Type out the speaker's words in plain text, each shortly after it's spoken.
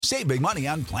Save big money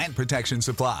on plant protection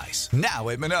supplies. Now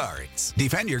at Menards.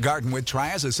 Defend your garden with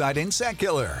Triazicide Insect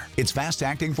Killer. Its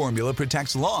fast-acting formula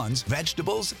protects lawns,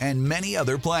 vegetables, and many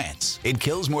other plants. It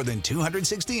kills more than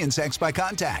 260 insects by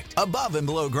contact, above and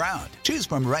below ground. Choose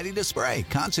from ready to spray,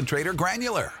 concentrate, or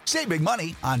granular. Save big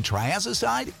money on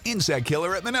Triazicide Insect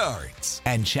Killer at Menards.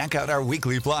 And check out our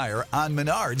weekly flyer on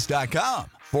Menards.com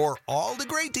for all the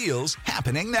great deals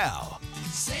happening now.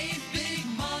 Save big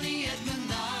money at Menards.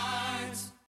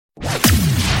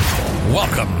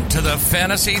 Welcome to the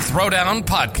Fantasy Throwdown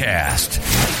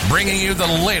Podcast, bringing you the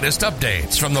latest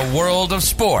updates from the world of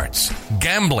sports,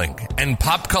 gambling, and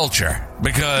pop culture.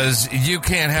 Because you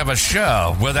can't have a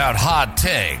show without hot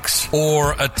takes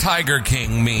or a Tiger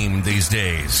King meme these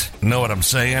days. Know what I'm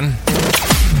saying?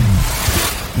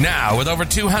 Now, with over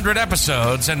 200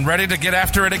 episodes and ready to get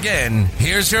after it again,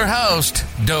 here's your host,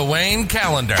 Dwayne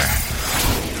Callender.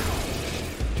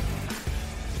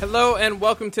 Hello and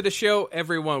welcome to the show,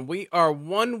 everyone. We are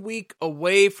 1 week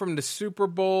away from the Super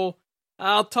Bowl.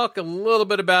 I'll talk a little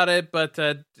bit about it, but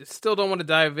still don't want to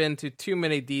dive into too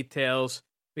many details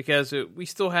because we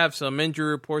still have some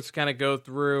injury reports to kind of go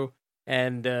through,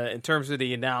 and in terms of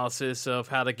the analysis of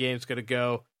how the game's going to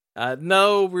go.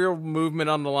 No real movement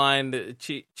on the line.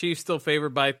 The Chiefs still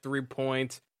favored by 3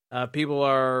 points. People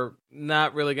are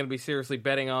not really going to be seriously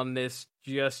betting on this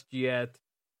just yet.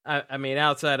 I mean,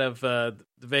 outside of the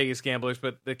Vegas gamblers,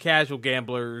 but the casual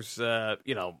gamblers,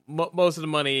 most of the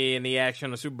money and the action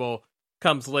on the Super Bowl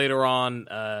comes later on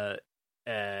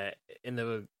in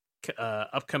the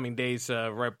upcoming days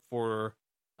right before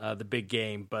the big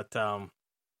game. But,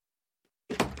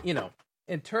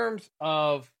 in terms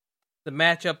of the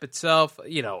matchup itself,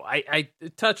 I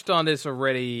touched on this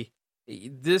already.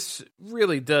 This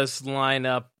really does line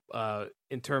up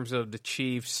in terms of the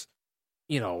Chiefs,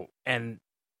 and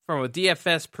from a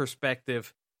DFS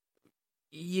perspective,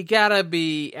 you gotta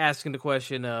be asking the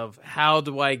question of how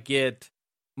do I get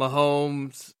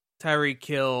Mahomes, Tyreek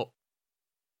Hill,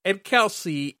 and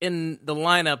Kelsey in the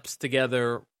lineups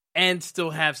together and still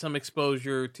have some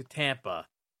exposure to Tampa.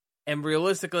 And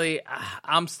realistically,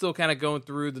 I'm still kind of going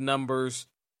through the numbers.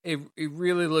 It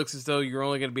really looks as though you're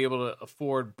only going to be able to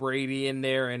afford Brady in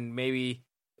there and maybe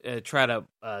try to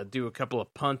do a couple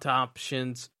of punt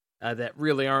options that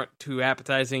really aren't too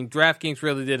appetizing. DraftKings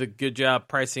really did a good job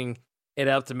pricing it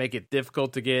up to make it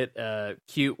difficult to get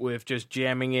cute with just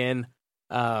jamming in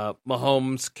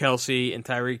Mahomes, Kelsey, and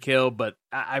Tyreek Hill. But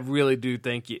I really do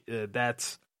think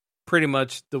that's pretty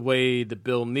much the way the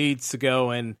bill needs to go.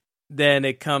 And then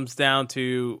it comes down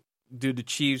to, do the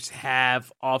Chiefs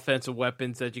have offensive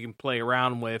weapons that you can play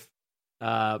around with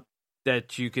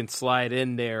that you can slide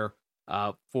in there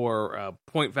for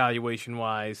point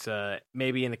valuation-wise,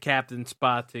 maybe in the captain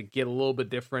spot to get a little bit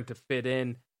different to fit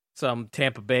in some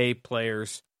Tampa Bay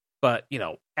players. But,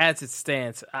 as it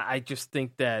stands, I just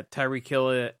think that Tyreek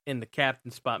Hill in the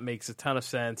captain spot makes a ton of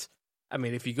sense. I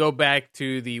mean, if you go back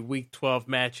to the Week 12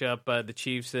 matchup, the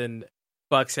Chiefs and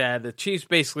Bucks had, the Chiefs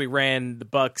basically ran the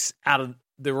Bucks out of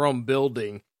their own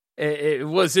building. It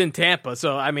was in Tampa.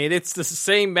 So, I mean, it's the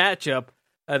same matchup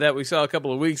that we saw a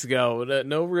couple of weeks ago.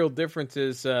 No real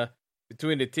differences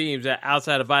between the teams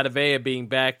outside of Vita Vea being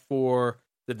back for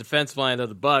the defensive line of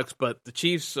the Bucks. But the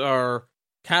Chiefs are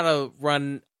kind of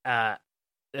run kind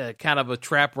of a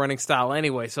trap running style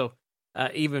anyway. So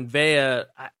even Vea,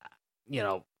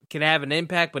 can have an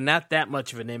impact, but not that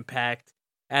much of an impact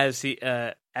as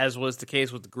was the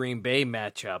case with the Green Bay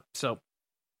matchup. So,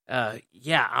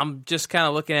 I'm just kind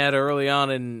of looking at it early on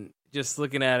and just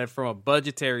looking at it from a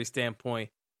budgetary standpoint.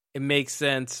 It makes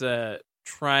sense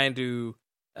trying to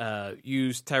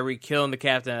use Tyreek Hill in the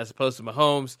captain as opposed to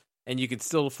Mahomes, and you can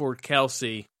still afford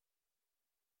Kelsey.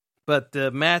 But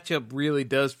the matchup really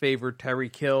does favor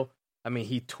Tyreek Hill. I mean,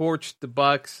 he torched the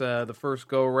Bucks the first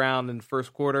go-around in the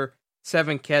first quarter.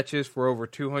 7 catches for over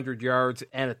 200 yards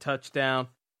and a touchdown.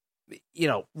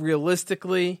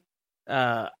 Realistically,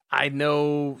 I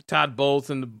know Todd Bowles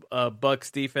and the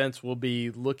Bucks defense will be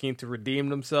looking to redeem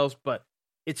themselves, but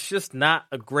it's just not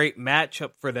a great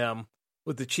matchup for them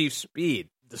with the Chiefs' speed.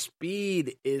 The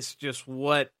speed is just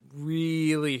what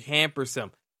really hampers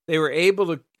them. They were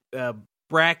able to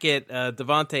bracket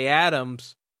Devontae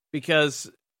Adams because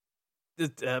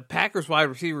the Packers wide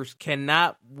receivers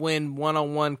cannot win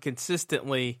one-on-one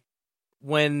consistently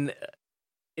when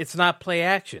it's not play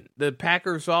action. The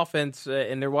Packers offense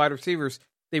and their wide receivers,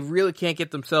 they really can't get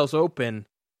themselves open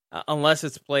unless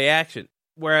it's play action.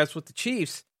 Whereas with the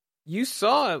Chiefs, you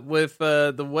saw it with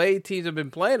the way teams have been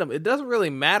playing them. It doesn't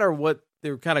really matter what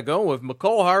they're kind of going with.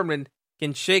 McCole Hardman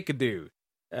can shake a dude.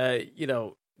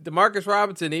 Demarcus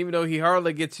Robinson, even though he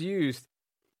hardly gets used,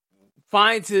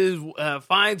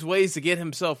 finds ways to get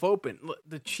himself open.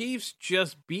 The Chiefs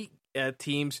just beat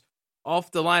teams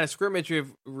off the line of scrimmage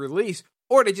of release,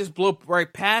 or they just blow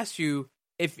right past you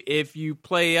if you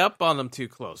play up on them too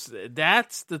close.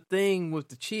 That's the thing with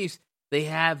the Chiefs. They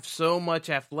have so much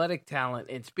athletic talent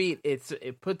and speed.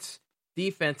 It puts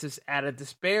defenses at a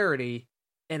disparity,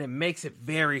 and it makes it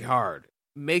very hard.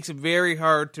 It makes it very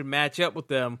hard to match up with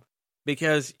them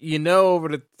because over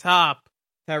the top,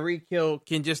 Tyreek Hill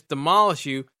can just demolish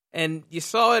you. And you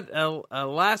saw it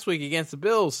last week against the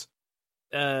Bills.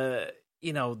 They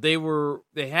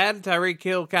had Tyreek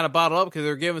Hill kind of bottled up because they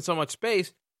were giving so much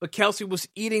space, but Kelce was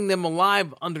eating them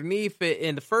alive underneath it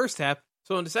in the first half.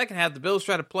 So in the second half, the Bills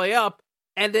tried to play up,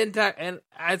 and then and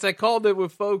as I called it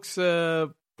with folks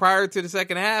prior to the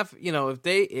second half, if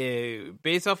they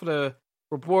based off of the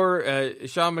report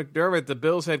Sean McDermott, the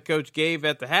Bills head coach, gave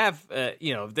at the half,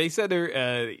 if they said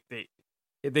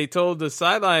they told the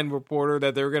sideline reporter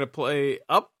that they were going to play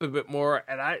up a bit more,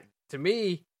 and to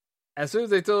me, as soon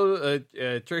as they told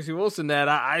Tracy Wilson that,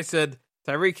 I said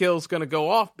Tyreek Hill's going to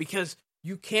go off because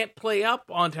you can't play up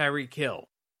on Tyreek Hill.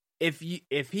 If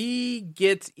he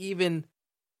gets even,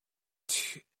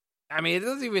 it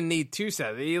doesn't even need 2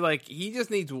 steps. He just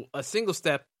needs a single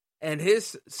step, and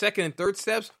his second and third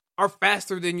steps are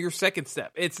faster than your second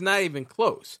step. It's not even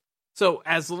close. So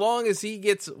as long as he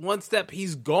gets 1 step,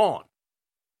 he's gone.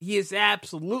 He is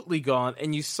absolutely gone,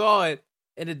 and you saw it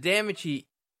in the damage he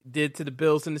did to the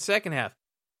Bills in the second half.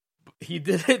 He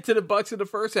did it to the Bucs in the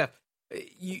first half.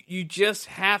 You just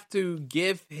have to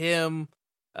give him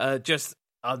just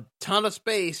a ton of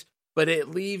space, but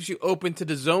it leaves you open to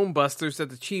the zone busters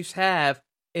that the Chiefs have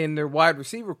in their wide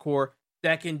receiver core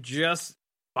that can just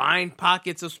find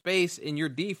pockets of space in your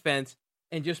defense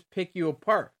and just pick you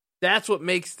apart. That's what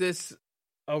makes this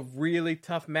a really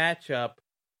tough matchup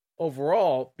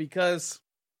overall, because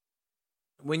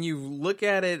when you look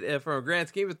at it from a grand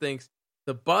scheme of things,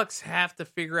 the Bucs have to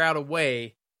figure out a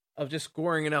way of just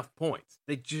scoring enough points.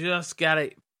 They just got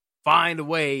to find a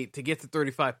way to get to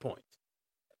 35 points.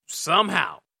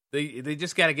 Somehow. They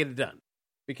just got to get it done.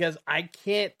 Because I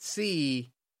can't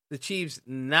see the Chiefs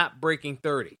not breaking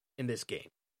 30 in this game.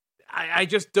 I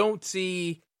just don't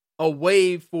see a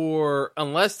way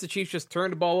unless the Chiefs just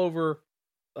turn the ball over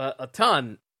a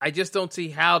ton, I just don't see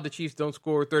how the Chiefs don't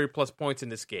score 30-plus points in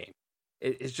this game.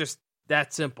 It's just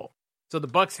that simple. So the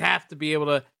Bucs have to be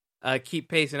able to keep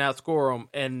pace and outscore them.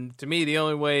 And to me, the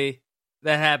only way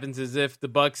that happens is if the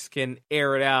Bucs can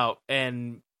air it out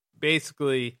and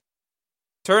basically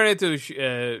turn it into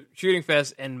a shooting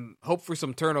fest and hope for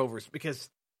some turnovers. Because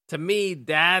to me,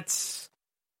 that's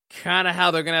kind of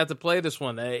how they're going to have to play this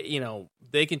one.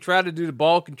 They can try to do the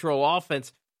ball control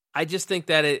offense. I just think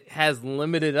that it has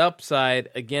limited upside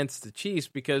against the Chiefs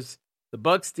because the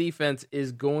Bucs defense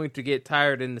is going to get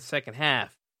tired in the second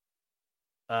half.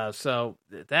 So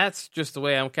that's just the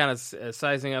way I'm kind of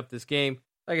sizing up this game.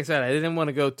 Like I said, I didn't want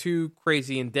to go too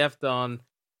crazy in depth on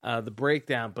the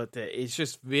breakdown, but it's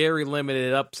just very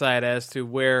limited upside as to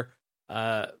where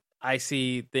I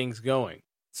see things going.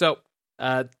 So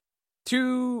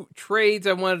 2 trades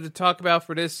I wanted to talk about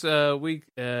for this week,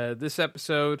 this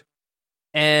episode.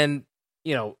 And,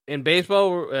 in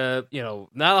baseball,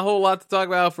 not a whole lot to talk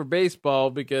about for baseball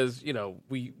because,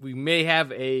 we may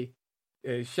have a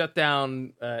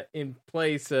shutdown in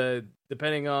place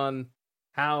depending on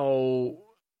how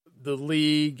the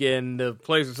league and the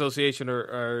Players Association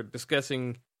are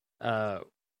discussing the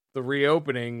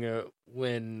reopening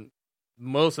when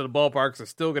most of the ballparks are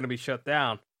still going to be shut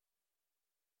down.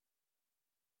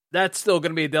 That's still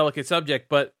going to be a delicate subject,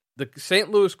 but the St.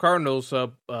 Louis Cardinals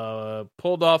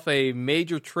pulled off a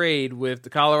major trade with the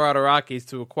Colorado Rockies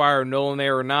to acquire Nolan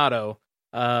Arenado,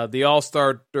 the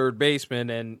all-star third baseman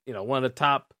and, one of the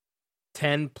top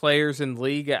 10 players in the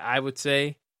league, I would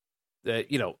say.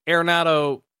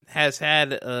 Arenado has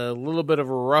had a little bit of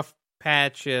a rough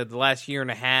patch the last year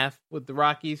and a half with the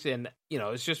Rockies, and,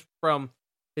 it's just from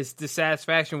his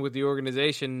dissatisfaction with the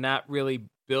organization, not really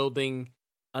building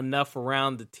enough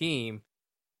around the team.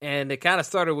 And it kind of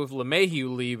started with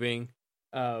LeMahieu leaving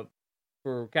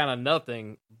for kind of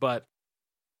nothing. But,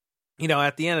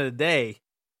 at the end of the day,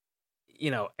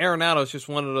 Arenado is just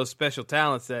one of those special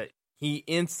talents that he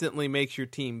instantly makes your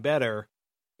team better.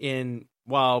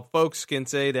 While folks can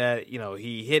say that,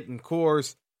 he hit in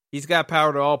course, he's got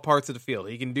power to all parts of the field.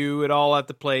 He can do it all at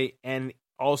the plate, and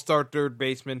all-star third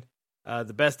baseman,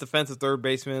 the best defensive third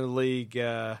baseman in the league,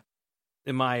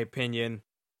 in my opinion.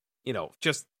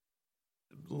 Just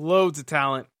loads of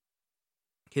talent,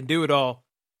 can do it all,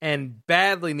 and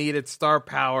badly needed star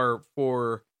power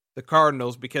for the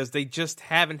Cardinals because they just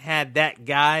haven't had that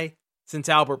guy since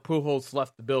Albert Pujols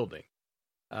left the building.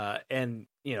 And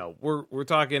we're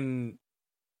talking,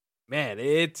 man,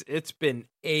 it's been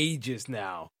ages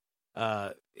now.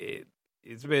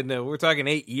 It's been we're talking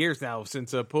 8 years now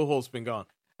since Pujols been gone.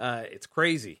 It's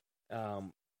crazy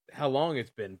how long it's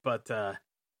been, but the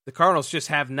Cardinals just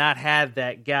have not had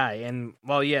that guy. And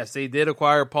while yes, they did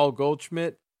acquire Paul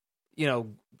Goldschmidt,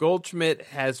 Goldschmidt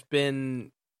has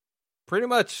been pretty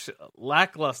much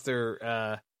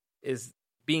lackluster. Is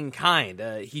being kind.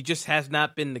 He just has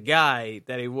not been the guy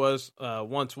that he was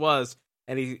once was,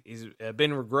 and he's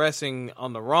been regressing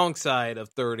on the wrong side of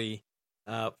 30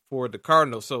 for the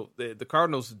Cardinals. So the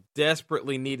Cardinals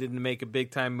desperately needed to make a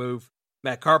big time move.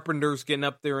 Matt Carpenter's getting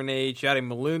up there in age. Yadi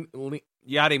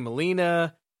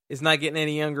Molina is not getting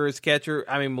any younger as catcher.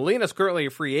 I mean, Molina's currently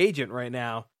a free agent right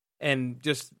now and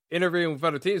just interviewing with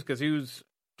other teams because he was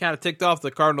kind of ticked off the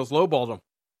Cardinals lowballed him.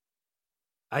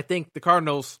 I think the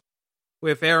Cardinals,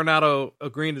 with Arenado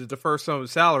agreeing to defer some of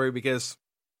his salary, because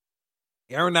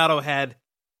Arenado had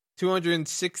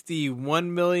 $261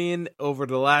 million over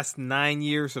the last 9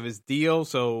 years of his deal.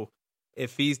 So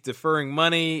if he's deferring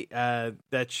money,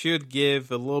 that should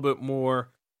give a little bit more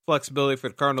flexibility for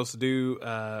the Cardinals to do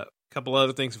a couple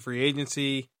other things in free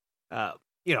agency.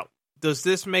 Does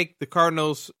this make the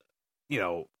Cardinals,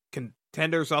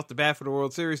 contenders off the bat for the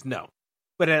World Series? No.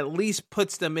 But it at least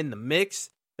puts them in the mix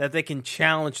that they can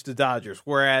challenge the Dodgers.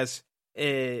 Whereas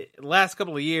last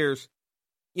couple of years,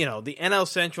 the NL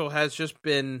Central has just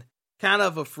been kind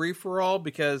of a free-for-all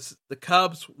because the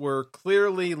Cubs were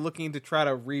clearly looking to try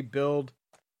to rebuild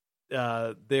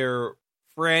their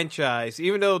franchise.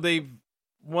 Even though they've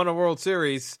won a World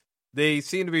Series, they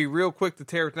seem to be real quick to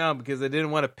tear it down because they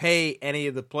didn't want to pay any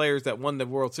of the players that won the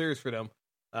World Series for them.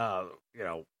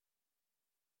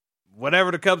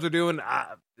 Whatever the Cubs are doing,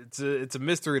 it's a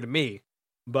mystery to me.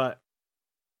 But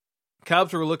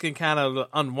Cubs were looking kind of to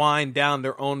unwind down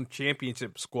their own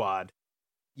championship squad.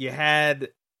 You had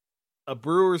a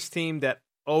Brewers team that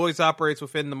always operates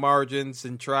within the margins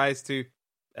and tries to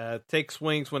take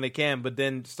swings when they can, but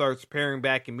then starts paring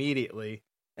back immediately.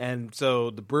 And so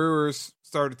the Brewers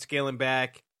started scaling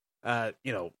back, try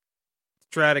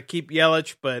to keep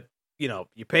Yelich, but,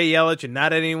 you pay Yelich and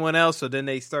not anyone else, so then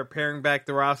they start paring back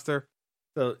the roster.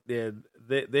 So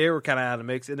they were kind of out of the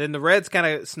mix. And then the Reds kind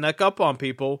of snuck up on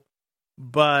people.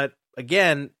 But,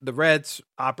 again, the Reds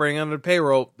operating under the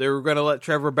payroll, they were going to let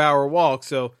Trevor Bauer walk.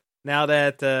 So now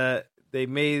that they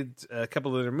made a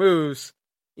couple of their moves,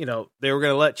 they were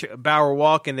going to let Bauer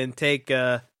walk and then take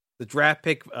the draft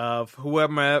pick of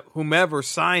whomever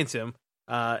signs him.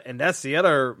 And that's the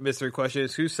other mystery question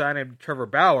is who's signing Trevor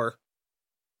Bauer.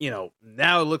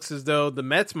 Now it looks as though the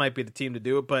Mets might be the team to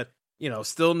do it, but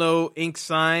still no ink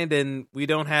signed, and we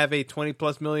don't have a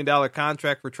 $20+ million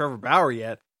contract for Trevor Bauer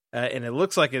yet. And it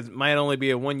looks like it might only be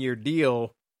a 1-year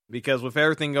deal because with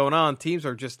everything going on, teams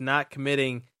are just not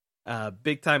committing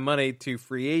big time money to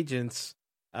free agents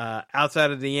outside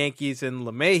of the Yankees and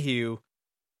LeMahieu.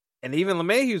 And even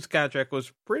LeMahieu's contract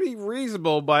was pretty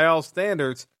reasonable by all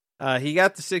standards. He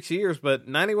got the 6 years, but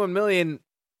 $91 million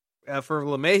for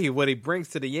LeMahieu, what he brings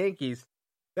to the Yankees,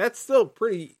 that's still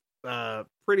pretty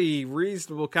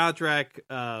reasonable contract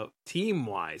team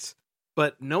wise.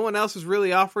 But no one else is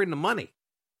really offering the money.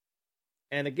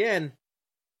 And again,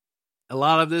 a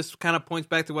lot of this kind of points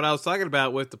back to what I was talking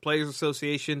about with the Players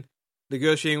Association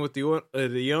negotiating with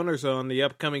the owners on the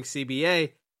upcoming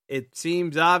CBA. It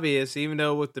seems obvious, even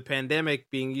though with the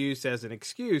pandemic being used as an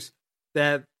excuse,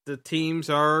 that the teams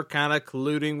are kind of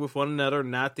colluding with one another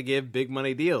not to give big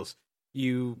money deals.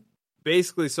 You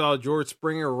basically saw George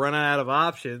Springer run out of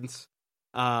options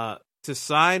to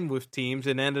sign with teams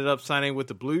and ended up signing with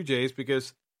the Blue Jays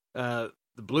because the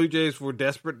Blue Jays were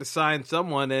desperate to sign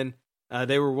someone and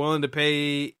they were willing to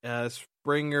pay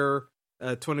Springer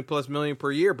 $20+ million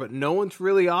per year, but no one's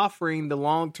really offering the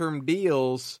long-term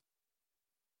deals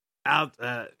out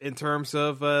in terms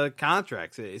of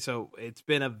contracts. So it's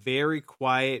been a very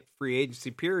quiet free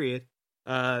agency period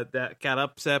that got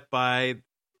upset by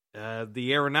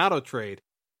the Arenado trade.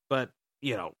 But,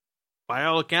 by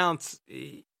all accounts,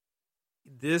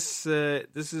 this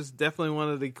is definitely one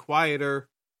of the quieter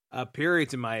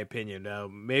periods, in my opinion.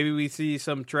 Maybe we see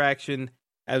some traction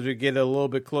as we get a little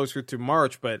bit closer to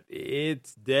March, but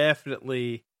it's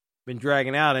definitely been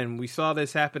dragging out, and we saw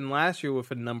this happen last year with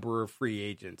a number of free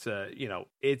agents.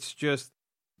 It's just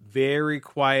very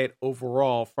quiet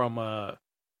overall from a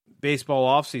baseball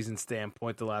offseason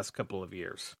standpoint the last couple of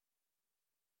years.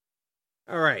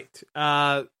 All right.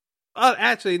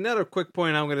 Actually, another quick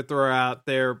point I'm going to throw out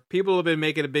there. People have been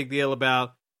making a big deal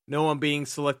about no one being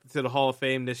selected to the Hall of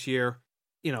Fame this year.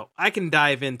 I can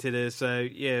dive into this.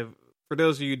 for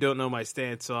those of you who don't know my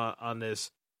stance on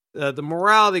this, the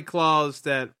morality clause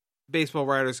that baseball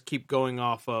writers keep going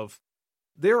off of,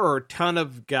 there are a ton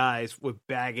of guys with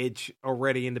baggage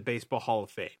already in the Baseball Hall of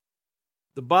Fame.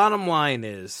 The bottom line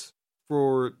is,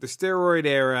 for the steroid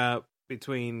era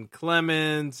between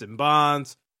Clemens and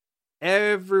Bonds,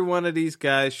 every one of these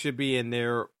guys should be in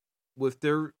there with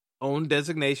their own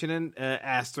designation and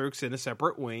asterisks in a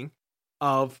separate wing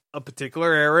of a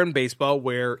particular era in baseball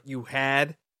where you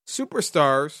had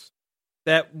superstars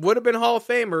that would have been Hall of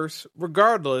Famers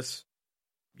regardless,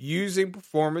 using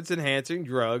performance-enhancing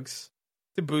drugs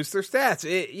to boost their stats.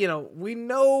 We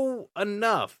know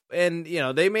enough, and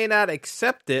they may not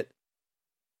accept it,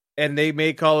 and they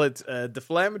may call it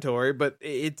deflammatory, but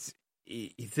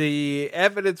the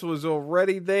evidence was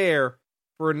already there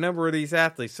for a number of these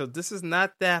athletes. So this is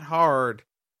not that hard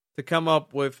to come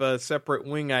up with a separate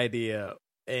wing idea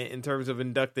in terms of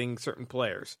inducting certain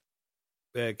players.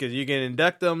 Because you can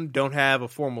induct them, don't have a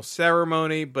formal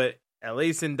ceremony, but at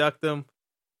least induct them.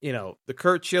 The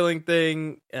Curt Schilling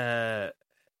thing, having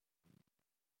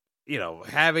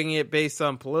it based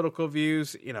on political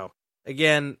views,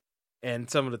 again, and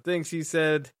some of the things he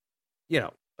said,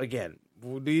 again,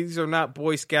 these are not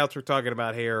Boy Scouts we're talking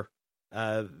about here.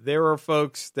 There are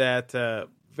folks that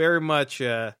very much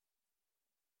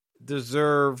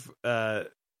deserve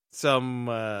some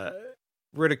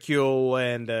ridicule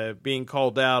and being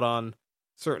called out on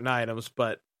certain items,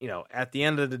 but at the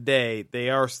end of the day, they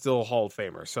are still Hall of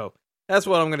Famers. So that's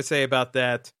what I'm going to say about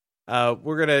that.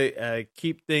 We're going to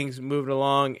keep things moving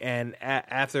along, and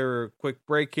after a quick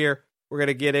break here, we're going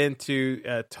to get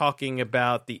into talking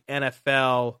about the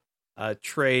NFL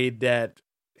trade that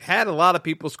had a lot of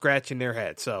people scratching their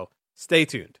heads. So stay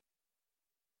tuned.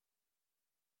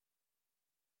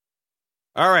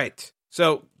 All right.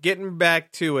 So getting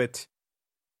back to it,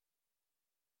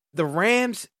 the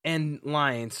Rams and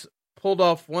Lions pulled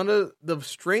off one of the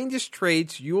strangest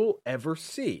trades you'll ever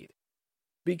see,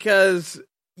 because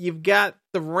you've got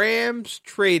the Rams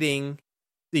trading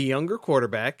the younger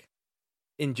quarterback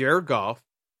in Jared Goff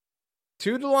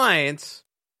to the Lions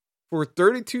for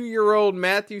 32-year-old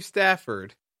Matthew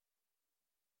Stafford,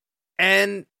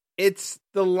 and it's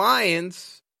the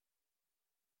Lions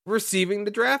receiving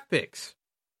the draft picks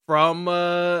from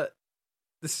the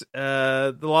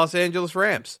Los Angeles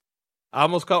Rams. I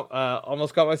almost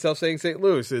caught myself saying St.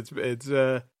 Louis.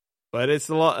 But it's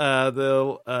the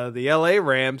LA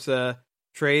Rams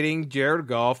trading Jared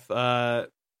Goff to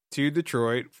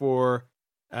Detroit for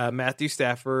Matthew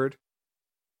Stafford,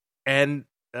 and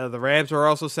the Rams are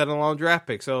also setting along draft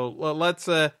picks. So let's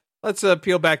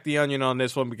peel back the onion on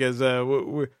this one, because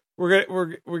we're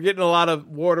getting a lot of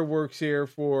waterworks here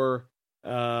for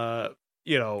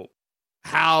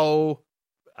how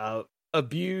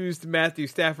abused Matthew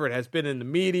Stafford has been in the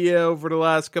media over the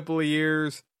last couple of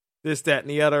years, this, that, and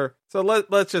the other. So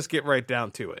let's just get right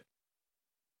down to it.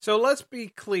 So let's be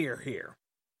clear here.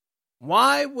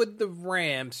 Why would the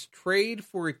Rams trade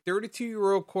for a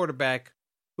 32-year-old quarterback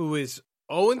who is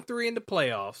 0-3 in the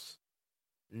playoffs,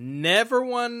 never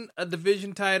won a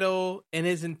division title in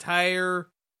his entire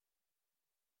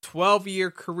 12-year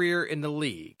career in the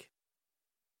league,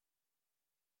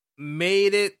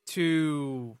 made it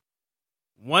to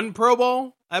one Pro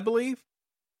Bowl, I believe?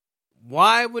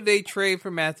 Why would they trade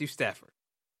for Matthew Stafford?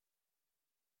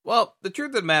 Well, the truth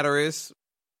of the matter is,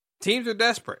 teams are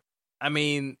desperate. I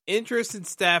mean, interest in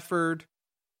Stafford,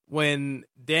 when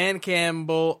Dan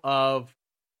Campbell of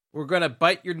 "we're going to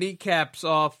bite your kneecaps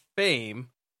off" fame,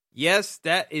 yes,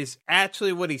 that is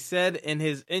actually what he said in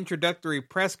his introductory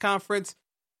press conference,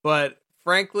 but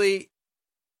frankly,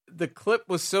 the clip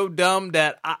was so dumb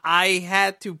that I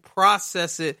had to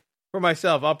process it for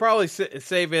myself. I'll probably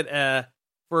save it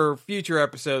for future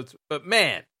episodes, but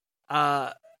man,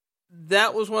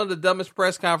 that was one of the dumbest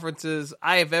press conferences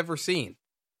I have ever seen.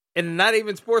 And not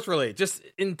even sports related, just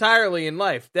entirely in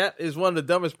life. That is one of the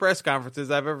dumbest press conferences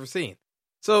I've ever seen.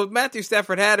 So Matthew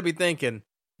Stafford had to be thinking,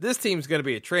 this team's going to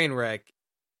be a train wreck,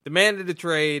 demanded a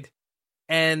trade,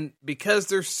 and because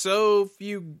there's so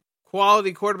few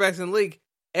quality quarterbacks in the league,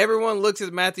 everyone looks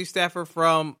at Matthew Stafford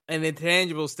from an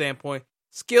intangible standpoint,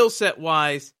 skill set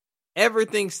wise,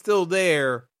 everything's still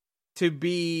there to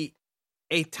be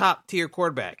a top tier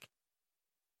quarterback.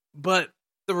 But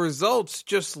the results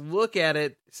just look at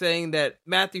it saying that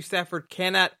Matthew Stafford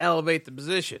cannot elevate the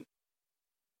position.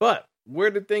 But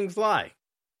where did things lie?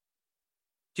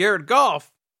 Jared Goff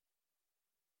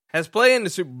has played in the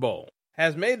Super Bowl,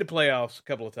 has made the playoffs a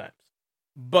couple of times.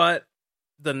 But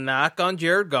the knock on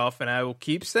Jared Goff, and I will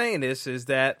keep saying this, is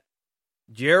that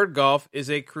Jared Goff is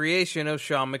a creation of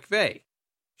Sean McVay.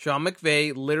 Sean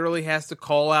McVay literally has to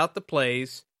call out the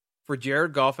plays for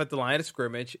Jared Goff at the line of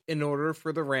scrimmage in order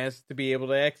for the Rams to be able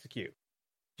to execute.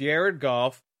 Jared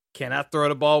Goff cannot throw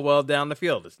the ball well down the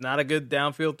field. It's not a good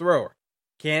downfield thrower.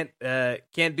 Can't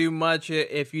do much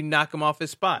if you knock him off his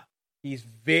spot. He's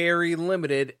very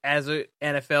limited as an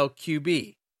NFL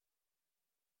QB.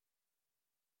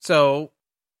 So,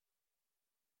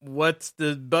 what's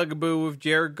the bugaboo with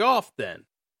Jared Goff then?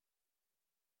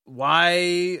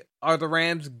 Why are the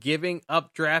Rams giving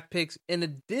up draft picks in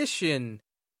addition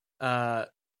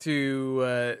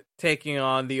to taking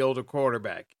on the older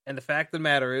quarterback? And the fact of the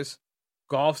matter is,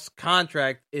 Goff's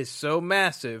contract is so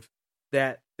massive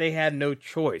that they had no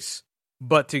choice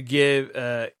but to give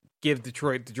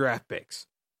Detroit the draft picks.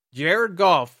 Jared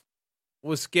Goff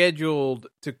was scheduled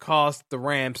to cost the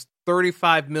Rams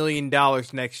 $35 million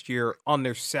next year on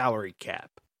their salary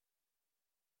cap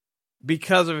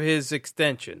because of his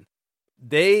extension.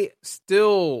 They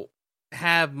still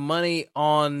have money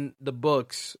on the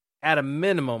books at a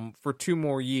minimum for 2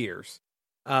 more years.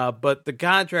 But the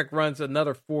contract runs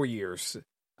another 4 years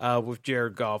with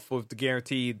Jared Goff with the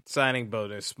guaranteed signing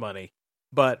bonus money.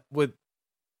 But with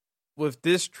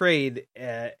this trade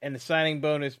and the signing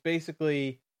bonus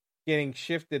basically getting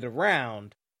shifted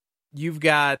around, you've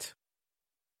got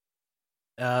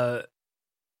the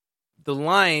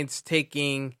Lions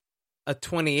taking a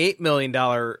 $28 million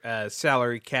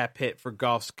salary cap hit for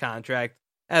Goff's contract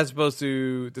as opposed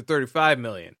to the $35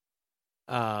 million.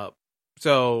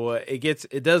 So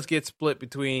it does get split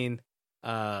between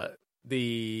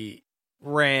the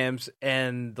Rams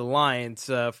and the Lions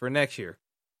for next year.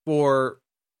 For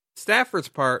Stafford's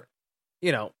part,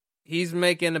 he's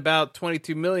making about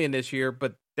 $22 million this year,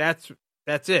 but that's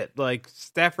it. Like,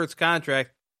 Stafford's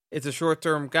contract, it's a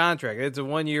short-term contract. It's a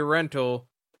 1-year rental.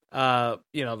 The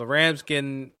Rams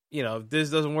can, if this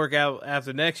doesn't work out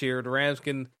after next year, the Rams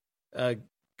can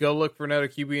go look for another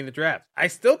QB in the draft. I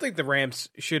still think the Rams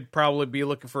should probably be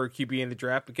looking for a QB in the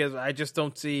draft because I just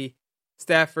don't see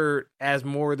Stafford as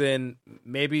more than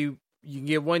maybe you can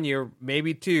get 1 year,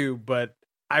 maybe 2, but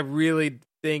I really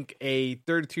think a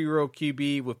 32-year-old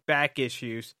QB with back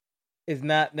issues is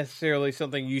not necessarily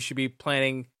something you should be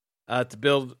planning to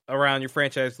build around your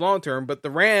franchise long-term. But the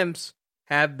Rams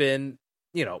have been,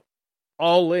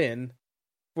 all in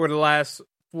for the last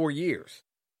 4 years.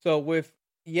 So with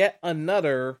yet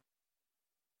another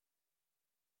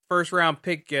first-round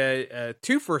pick, 2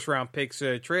 first-round picks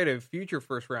traded, future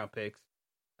first-round picks,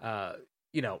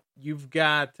 you've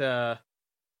got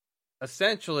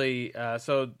essentially,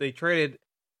 so they traded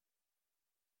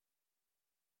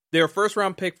their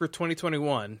first-round pick for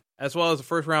 2021, as well as a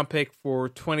first-round pick for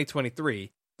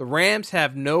 2023. The Rams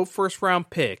have no first-round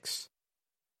picks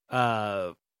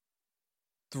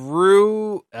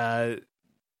through, and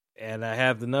I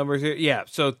have the numbers here. Yeah,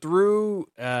 so through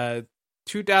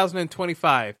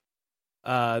 2025,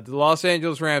 the Los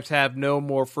Angeles Rams have no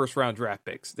more first-round draft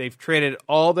picks. They've traded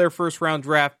all their first-round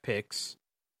draft picks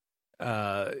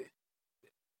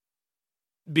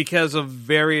because of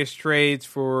various trades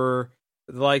for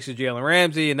the likes of Jalen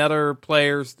Ramsey and other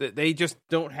players. That they just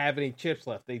don't have any chips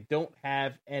left. They don't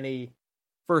have any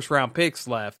first-round picks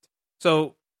left.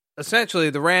 So essentially,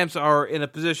 the Rams are in a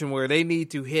position where they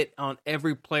need to hit on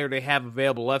every player they have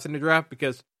available left in the draft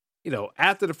because,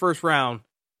 after the first round,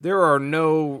 there are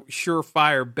no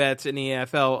surefire bets in the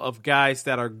NFL of guys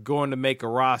that are going to make a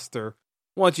roster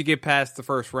once you get past the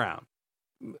first round.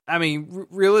 I mean,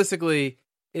 realistically,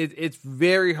 it's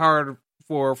very hard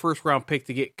for a first-round pick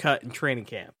to get cut in training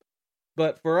camp.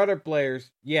 But for other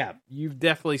players, yeah, you've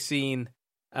definitely seen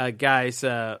guys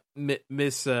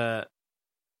miss overall.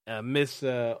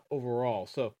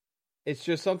 So it's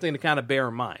just something to kind of bear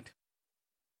in mind.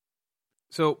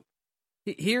 So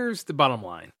here's the bottom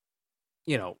line.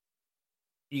 You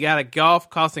got a Goff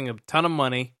costing a ton of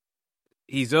money.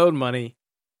 He's owed money.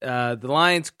 The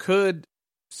Lions could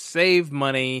save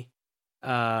money,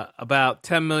 about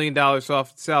 $10 million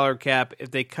off the salary cap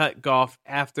if they cut Goff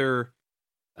after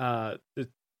the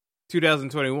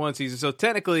 2021 season. So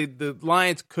technically, the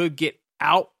Lions could get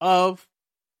out of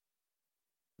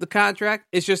the contract.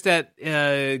 It's just that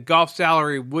Goff's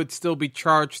salary would still be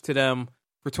charged to them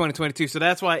for 2022. So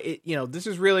that's why this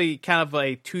is really kind of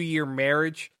a 2-year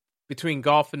marriage between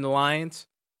Goff and the Lions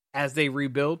as they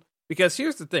rebuild. Because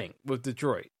here's the thing with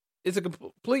Detroit. It's a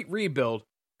complete rebuild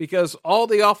because all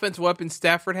the offense weapons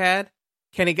Stafford had,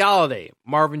 Kenny Golladay,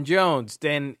 Marvin Jones,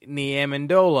 Danny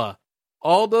Amendola,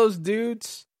 all those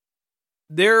dudes,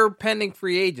 they're pending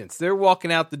free agents. They're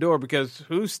walking out the door because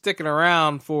who's sticking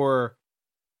around for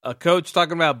a coach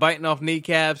talking about biting off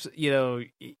kneecaps?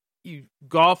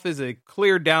 Goff is a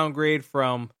clear downgrade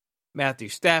from Matthew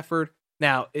Stafford.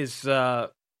 Now, is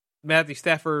Matthew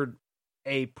Stafford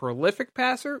a prolific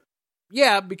passer?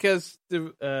 Yeah, because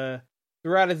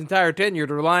throughout his entire tenure,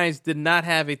 the Lions did not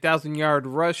have a 1,000-yard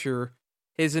rusher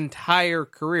his entire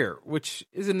career, which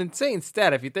is an insane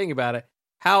stat if you think about it.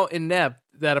 How inept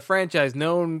that a franchise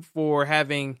known for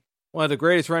having one of the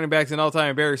greatest running backs in all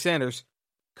time, Barry Sanders,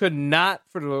 could not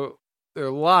for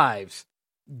their lives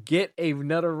get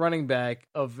another running back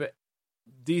of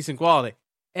decent quality.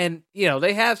 And,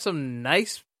 they have some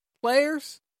nice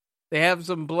players. They have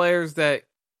some players that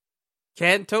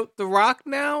can tote the rock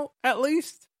now, at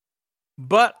least.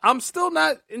 But I'm still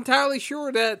not entirely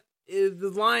sure that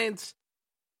the Lions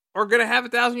are going to have a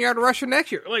 1,000-yard rusher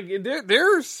next year. Like,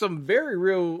 there's some very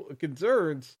real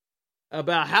concerns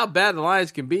about how bad the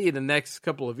Lions can be in the next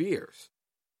couple of years.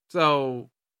 So,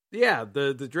 yeah,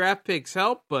 the draft picks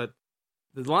help, but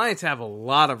the Lions have a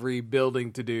lot of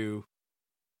rebuilding to do.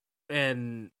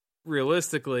 And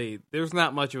realistically, there's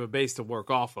not much of a base to work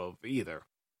off of either.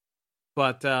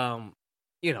 But,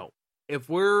 if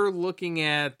we're looking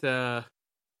at,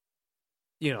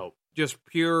 just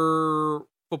pure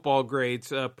football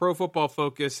grades, Pro Football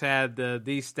Focus had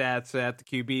these stats at the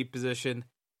QB position.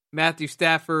 Matthew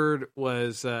Stafford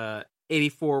was ranked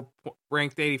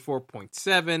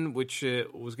 84.7, which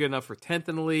was good enough for 10th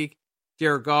in the league.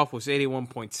 Jared Goff was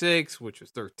 81.6, which was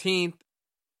 13th.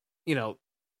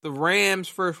 The Rams'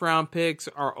 first-round picks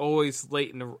are always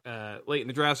late in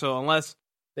the draft, so unless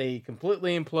they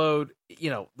completely implode,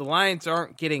 the Lions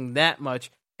aren't getting that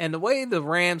much. And the way the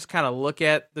Rams kind of look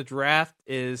at the draft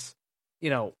is,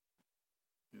 for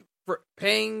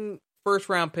paying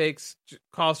first-round picks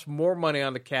costs more money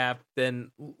on the cap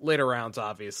than later rounds,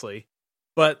 obviously.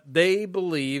 But they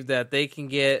believe that they can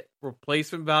get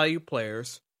replacement value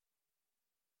players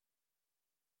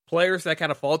that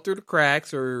kind of fall through the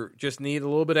cracks or just need a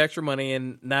little bit extra money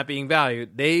and not being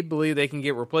valued. They believe they can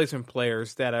get replacement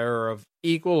players that are of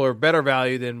equal or better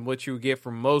value than what you would get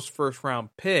from most first-round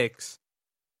picks.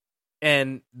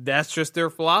 And that's just their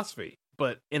philosophy.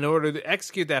 But in order to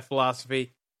execute that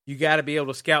philosophy, you got to be able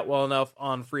to scout well enough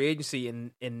on free agency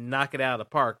and knock it out of the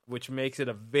park, which makes it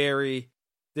a very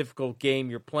difficult game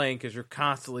you're playing because you're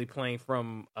constantly playing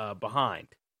from behind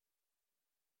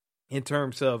in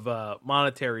terms of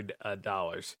monetary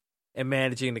dollars and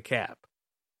managing the cap.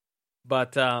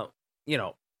 But,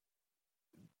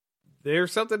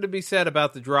 there's something to be said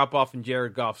about the drop-off in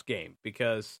Jared Goff's game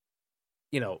because,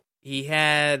 he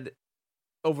had,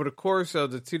 over the course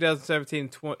of the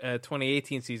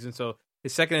 2017-2018 season, so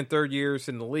his second and third years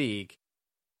in the league,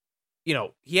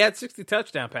 he had 60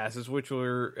 touchdown passes, which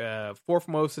were fourth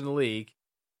most in the league,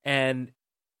 and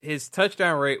his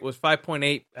touchdown rate was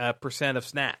 5.8% of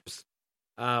snaps,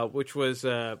 which was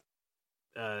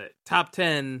top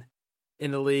 10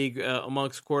 in the league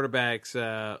amongst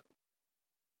quarterbacks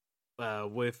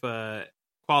with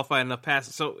qualified enough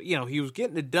passes. So, he was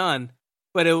getting it done,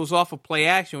 but it was off of play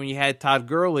action when you had Todd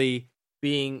Gurley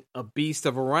being a beast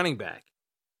of a running back.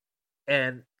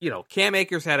 And, Cam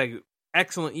Akers had an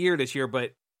excellent year this year,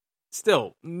 but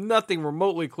still nothing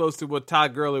remotely close to what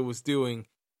Todd Gurley was doing,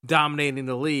 dominating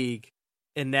the league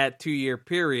in that 2-year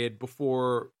period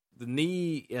before the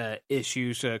knee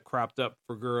issues cropped up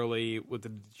for Gurley with the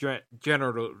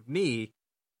degenerative knee.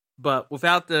 But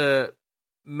without the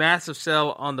massive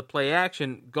sell on the play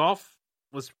action, Goff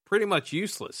was pretty much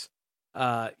useless.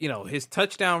 His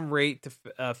touchdown rate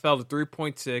fell to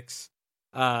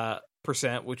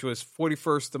 3.6%, which was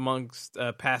 41st amongst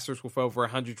passers with over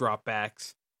 100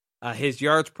 dropbacks. His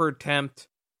yards per attempt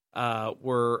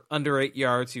were under 8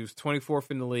 yards. He was 24th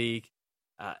in the league.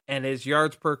 And his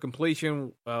yards per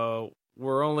completion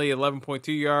were only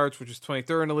 11.2 yards, which is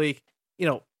 23rd in the league.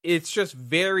 It's just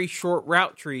very short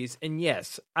route trees. And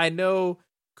yes, I know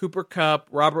Cooper Kupp,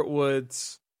 Robert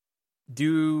Woods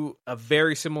do a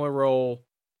very similar role.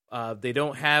 They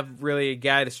don't have really a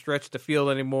guy to stretch the field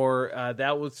anymore.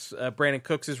 That was Brandon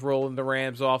Cooks' role in the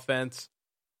Rams offense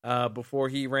before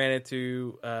he ran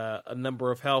into a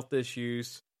number of health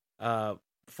issues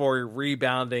before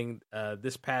rebounding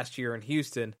this past year in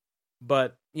Houston.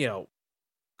 But,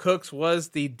 Cooks was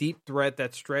the deep threat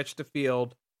that stretched the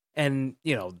field. And,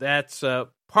 that's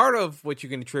part of what you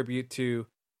can attribute to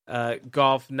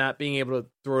Goff not being able to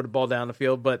throw the ball down the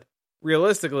field. But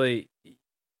realistically,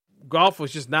 Goff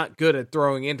was just not good at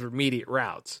throwing intermediate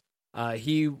routes.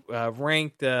 He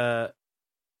ranked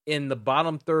in the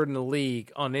bottom third in the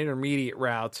league on intermediate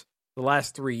routes the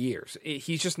last 3 years.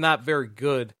 He's just not very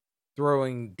good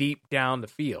throwing deep down the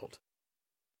field.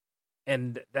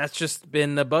 And that's just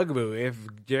been the bugaboo. If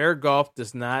Jared Goff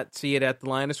does not see it at the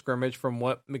line of scrimmage from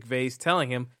what McVay's telling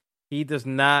him, he does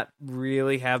not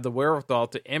really have the wherewithal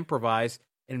to improvise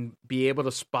and be able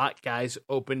to spot guys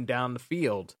open down the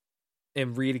field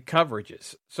and read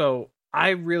coverages. So I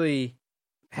really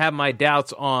have my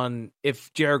doubts on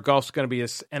if Jared Goff's going to be an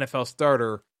NFL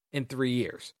starter in 3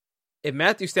 years. If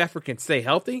Matthew Stafford can stay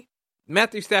healthy,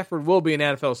 Matthew Stafford will be an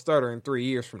NFL starter in 3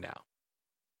 years from now.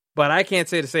 But I can't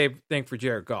say the same thing for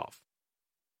Jared Goff.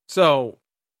 So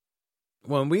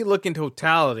when we look in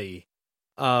totality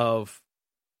of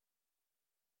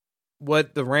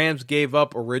what the Rams gave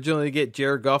up originally to get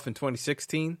Jared Goff in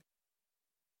 2016,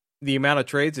 the amount of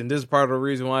trades, and this is part of the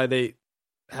reason why they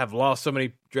have lost so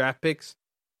many draft picks,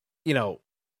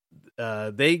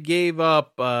 they gave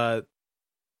up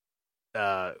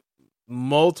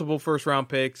multiple first-round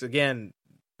picks. Again,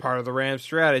 part of the Rams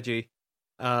strategy.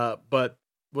 But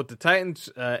with the Titans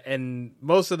and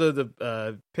most of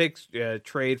the picks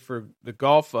trade for the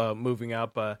Goff moving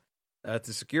up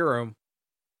to secure him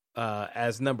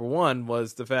as number one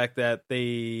was the fact that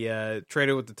they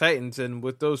traded with the Titans. And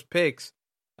with those picks,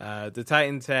 the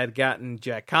Titans had gotten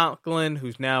Jack Conklin,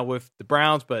 who's now with the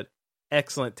Browns, but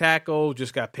excellent tackle,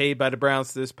 just got paid by the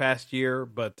Browns this past year,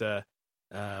 but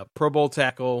Pro Bowl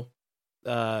tackle.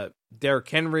 Derrick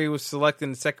Henry was selected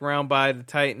in the second round by the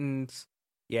Titans.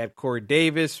 You had Corey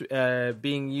Davis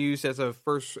being used as a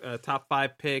first top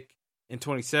 5 pick in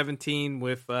 2017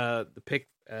 with the pick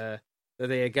that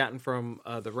they had gotten from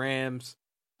the Rams.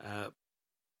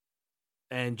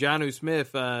 And Jonnu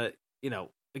Smith,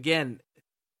 again,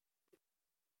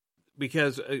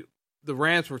 because the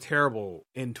Rams were terrible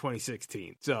in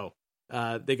 2016. So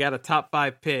they got a top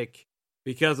 5 pick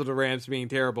because of the Rams being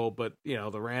terrible. But,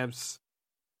 the Rams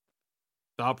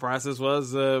thought process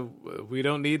was we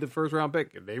don't need the first round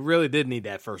pick. They really did need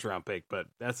that first round pick, but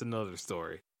that's another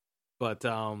story. But,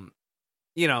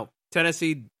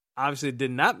 Tennessee obviously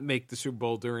did not make the Super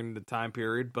Bowl during the time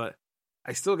period, but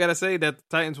I still got to say that the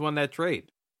Titans won that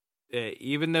trade.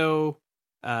 Even though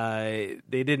they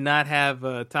did not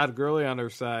have Todd Gurley on their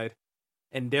side,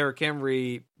 and Derrick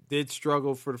Henry did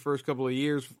struggle for the first couple of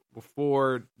years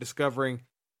before discovering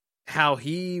how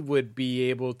he would be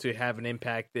able to have an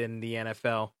impact in the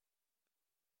NFL.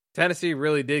 Tennessee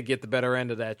really did get the better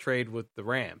end of that trade with the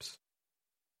Rams.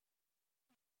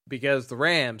 Because the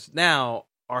Rams now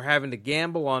are having to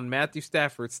gamble on Matthew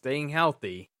Stafford staying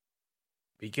healthy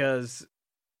because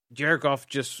Jared Goff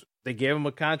they gave him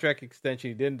a contract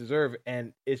extension he didn't deserve,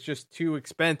 and it's just too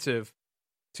expensive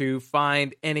to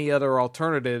find any other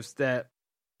alternatives that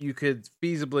you could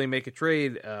feasibly make a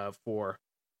trade for.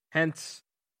 Hence,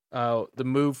 the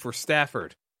move for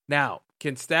Stafford. Now,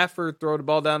 can Stafford throw the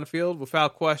ball down the field?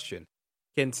 Without question.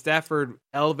 Can Stafford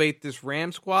elevate this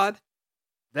Ram squad?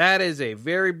 That is a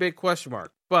very big question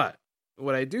mark. But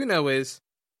what I do know is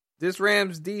this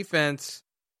Rams defense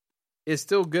is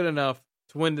still good enough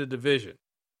to win the division.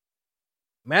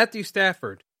 Matthew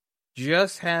Stafford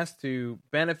just has to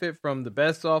benefit from the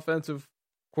best offensive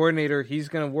coordinator he's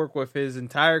going to work with his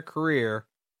entire career,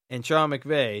 and Sean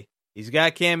McVay. He's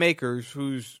got Cam Akers,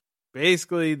 who's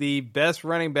basically the best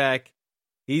running back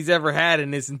he's ever had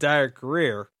in his entire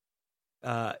career,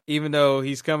 even though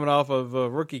he's coming off of a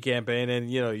rookie campaign,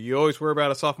 and, you always worry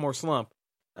about a sophomore slump.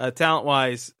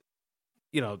 Talent-wise,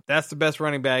 that's the best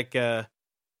running back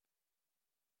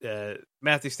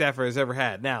Matthew Stafford has ever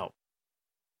had. Now,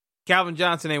 Calvin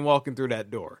Johnson ain't walking through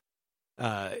that door.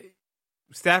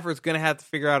 Stafford's going to have to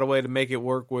figure out a way to make it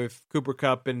work with Cooper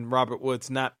Kupp and Robert Woods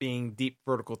not being deep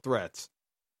vertical threats.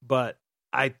 But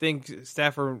I think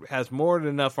Stafford has more than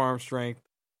enough arm strength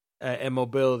and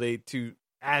mobility to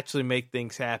actually make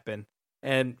things happen.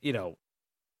 And,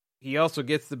 he also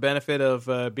gets the benefit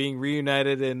of being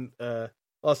reunited in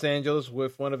Los Angeles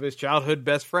with one of his childhood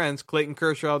best friends, Clayton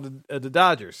Kershaw, the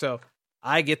Dodgers. So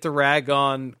I get to rag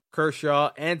on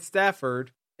Kershaw and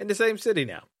Stafford in the same city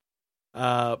now.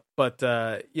 But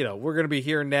we're going to be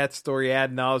hearing that story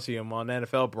ad nauseum on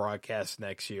NFL broadcasts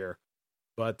next year.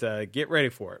 But get ready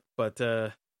for it. But,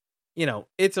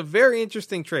 it's a very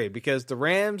interesting trade because the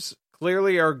Rams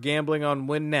clearly are gambling on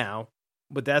win now,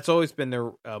 but that's always been their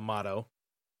motto.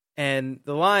 And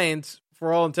the Lions,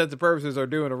 for all intents and purposes, are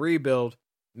doing a rebuild.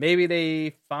 Maybe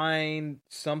they find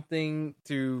something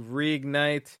to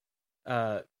reignite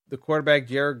the quarterback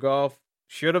Jared Goff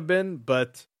should have been,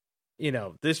 but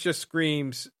this just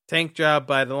screams tank job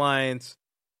by the Lions.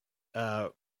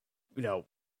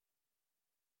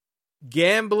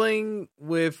 Gambling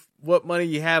with what money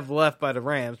you have left by the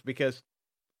Rams because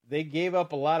they gave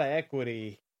up a lot of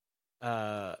equity,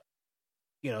 to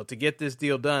get this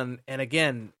deal done. And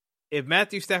again, if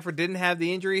Matthew Stafford didn't have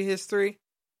the injury history,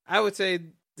 I would say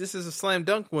this is a slam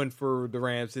dunk win for the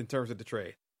Rams in terms of the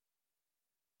trade.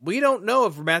 we don't know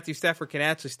if Matthew Stafford can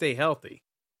actually stay healthy.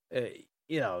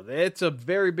 It's a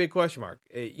very big question mark.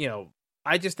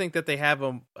 I just think that they have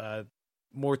a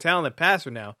more talented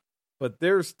passer now, but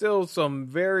there's still some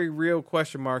very real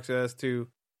question marks as to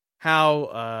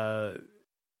how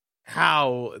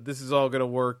this is all going to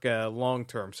work long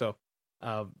term. So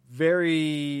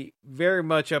very, very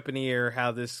much up in the air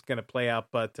how this is going to play out,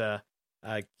 but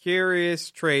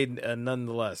curious trade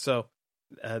nonetheless. So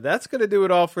that's going to do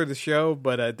it all for the show,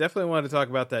 but I definitely wanted to talk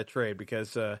about that trade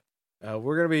because we're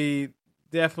going to be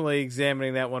definitely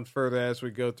examining that one further as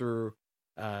we go through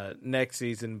next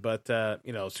season. But,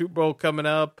 Super Bowl coming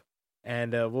up,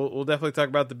 and we'll definitely talk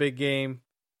about the big game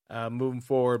moving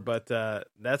forward. But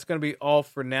that's going to be all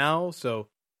for now. So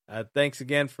thanks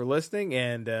again for listening,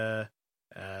 and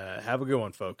have a good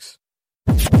one, folks.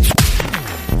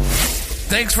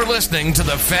 Thanks for listening to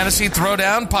the Fantasy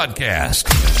Throwdown Podcast.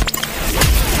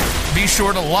 Be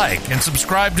sure to like and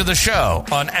subscribe to the show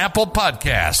on Apple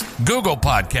Podcasts, Google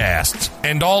Podcasts,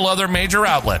 and all other major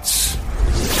outlets.